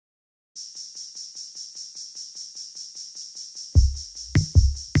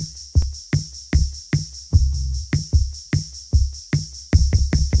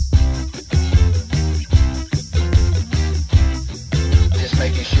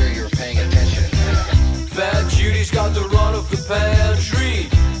sure you're paying attention. Fat Judy's got the run of the pantry.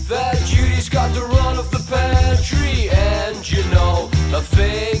 Fat Judy's got the run of the pantry. And you know, a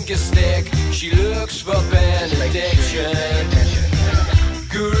finger stick, she looks for benediction.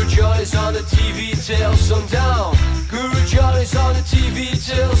 Guru Johnny's on the TV till sundown. Guru Johnny's on the TV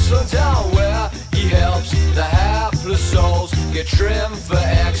till sundown, where he helps the hapless souls get trim for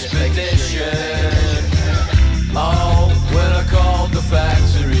expedition. Oh, when I called the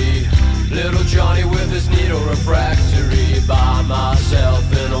factory, little Johnny with his needle refractory, by myself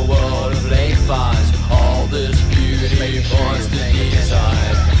in a world of late finds, all this beauty points to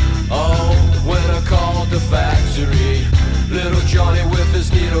design. Oh, when I called the factory, little Johnny with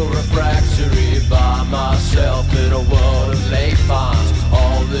his needle refractory, by myself in a world of late finds,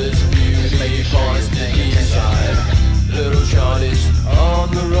 all this beauty points to design. Little Johnny's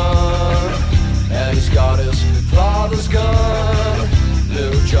on the run, and he's got his father's gun.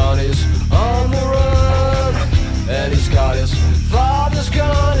 Little Johnny's on the run, and he's got his father's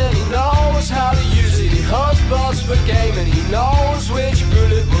gun, and he knows how to use it. He hunts birds for game, and he knows which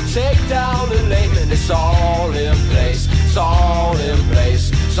bullet will take down a layman. It's all in place, it's all in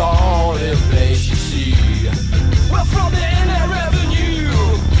place, it's all in place, you see. We're from the Inland Revenue,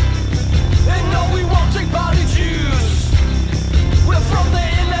 and no, we won't take body juice. We're from the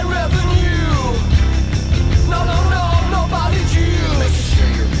Inland Revenue, no body juice. Making sure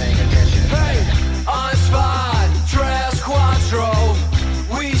you're paying attention. Hey, I'm fine, tres quattro.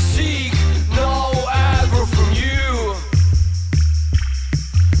 We seek no aggro from you.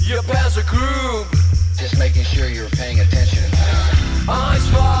 Your pants are group. Just making sure you're paying attention. I'm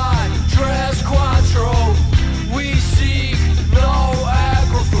fine, tres quattro. We seek no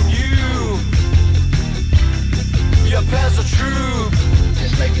aggro from you. Your pants are troop.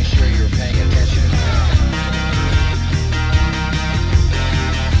 Just making sure you're paying attention.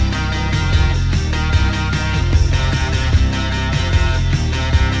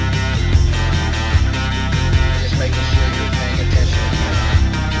 Just making sure you're paying attention.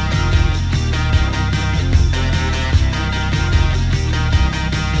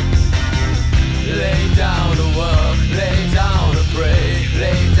 Lay down to work, lay down to pray,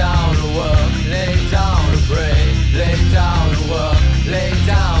 lay down to work, lay down to pray, lay down to work, lay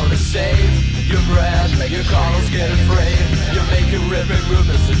down to save your breath, your collar's getting frayed, you're making rhythmic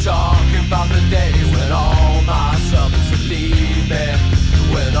movements and talking about the day when all my servants are leaving,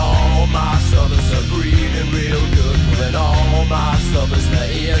 when all my servants are breathing real good, when all my servants, their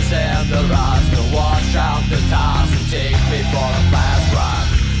ears and their eyes, to wash out the ties and take me for a fast ride.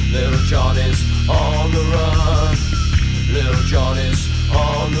 Little Johnny's on the run. Little Johnny's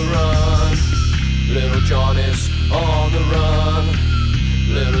on the run. Little Johnny's on the run.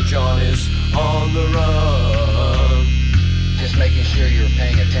 Little Johnny's on the run. Just making sure you're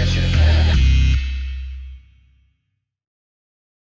paying attention.